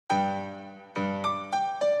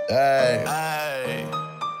Hey. Hey.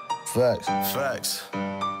 Facts. Facts.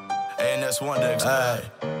 A&S WandX.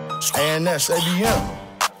 Hey. A&S, ABM.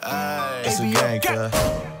 Hey. It's a gang, cuz.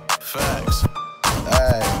 Facts.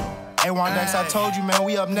 Hey. Hey, WandX, I told you, man,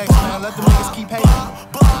 we up next, man. Let the niggas keep hating.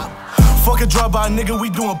 Fuck a drive-by, nigga,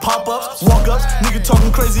 we doing pop-ups, walk-ups. Nigga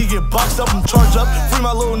talking crazy, get boxed up and charged up. Free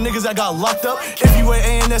my little niggas that got locked up. If you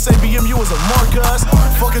ain't A&S, ABM, you was a marcus.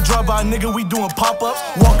 Fuck a drive-by, nigga, we doing pop-ups,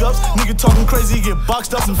 walk-ups. Nigga talking crazy, get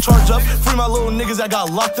boxed up and charged up. Free my little niggas that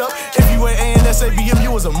got locked up. If you ain't A&S, ABM,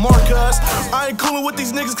 you was a marcus. I ain't coolin' with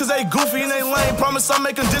these niggas cause they goofy and they lame. Promise I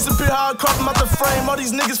make them disappear how I crop them out the frame. All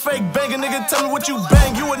these niggas fake banging, nigga, tell me what you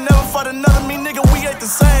bang. You would never fight another me, nigga, we ain't the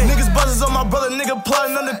same. Niggas buzzes on my brother, nigga,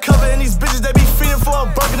 plotting undercover. And these bitches, they be feeding for a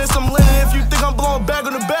burger and some linen. If you think I'm blowing back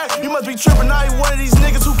on the back, you must be tripping. I ain't one of these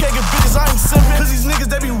niggas who can't get bitches, I ain't simping. Cause these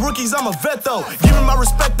niggas, they be rookies, I'm a vet though. Give me my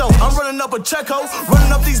respect though, I'm running up a check ho.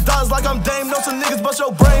 Running up these dollars like I'm Dame. Know some niggas bust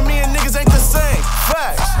your brain, me and niggas ain't the same.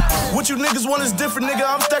 Facts. What you niggas want is different, nigga.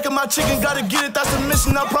 I'm stacking my chicken, gotta get it, that's the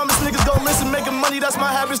mission. I promise niggas gon' listen, making money, that's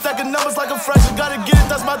my habit. Stacking numbers like a fraction, gotta get it,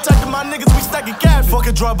 that's my tactic. My niggas, we stacking cash. Fuck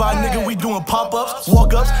a drive-by, nigga, we doing pop-ups,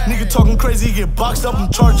 walk-ups. Nigga talking crazy, get boxed up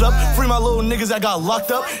and charged up. Free my little niggas that got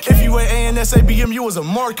locked up. If you ain't A&S, ABM, you was a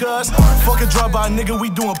marcus. Fuck a drive-by, nigga, we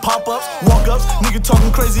doing pop-ups, walk-ups. Nigga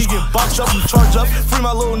talking crazy, get boxed up and charged up. Free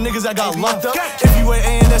my little niggas that got locked up. If you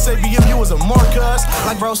ain't A&S, ABM, you was a marcus.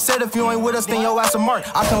 Like bro said, if you ain't with us, then your ass a mark.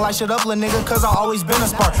 I can light shit up, little nigga, cause I always been a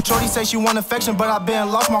spark. Shorty say she want affection, but I been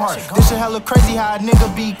lost my heart. This shit hella crazy how a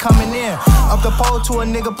nigga be coming in. Up the pole to a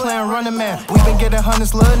nigga playing running man. We been getting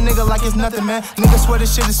hundreds, little nigga, like it's nothing, man. Niggas swear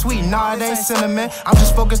this shit is sweet, nah, it ain't cinnamon. I'm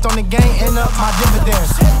just focused on the game, end up my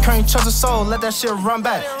dividends. Current trust of soul, let that shit run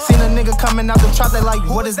back. Seen a nigga coming out the trap, they like,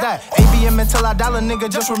 what is that? ABM until I die, nigga,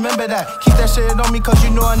 just remember that. Keep that shit on me, cause you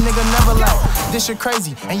know a nigga never lack. This shit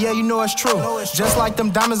crazy, and yeah, you know it's true. Just like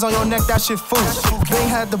them diamonds on your neck, that shit fool. Been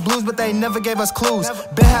had the blues, but they never gave us clues.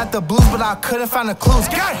 Been had the blues, but I couldn't find the clues.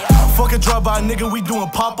 Fuck a drive-by, nigga, we doing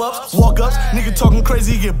pop-ups, walk-ups. Nigga talking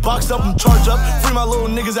crazy, get boxed up and charged up. Free my little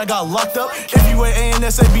niggas that got locked up. If you ain't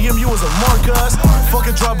A&S, ABM, you was a marcus. Fuck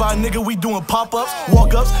a drive-by, nigga, we doing pop-ups,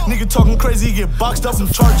 walk-ups. Nigga talking crazy, get boxed up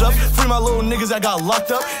and charged up. Free my little niggas that got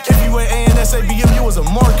locked up. If you ain't A&S, ABM, you was a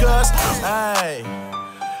marcus. Hey,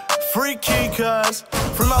 free key, cuz.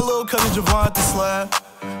 Free my little cousin Javon at the slab.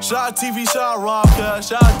 Shout out TV, shout out Rob, cuz.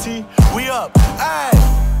 Shout out T, we up. Hey,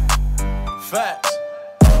 facts.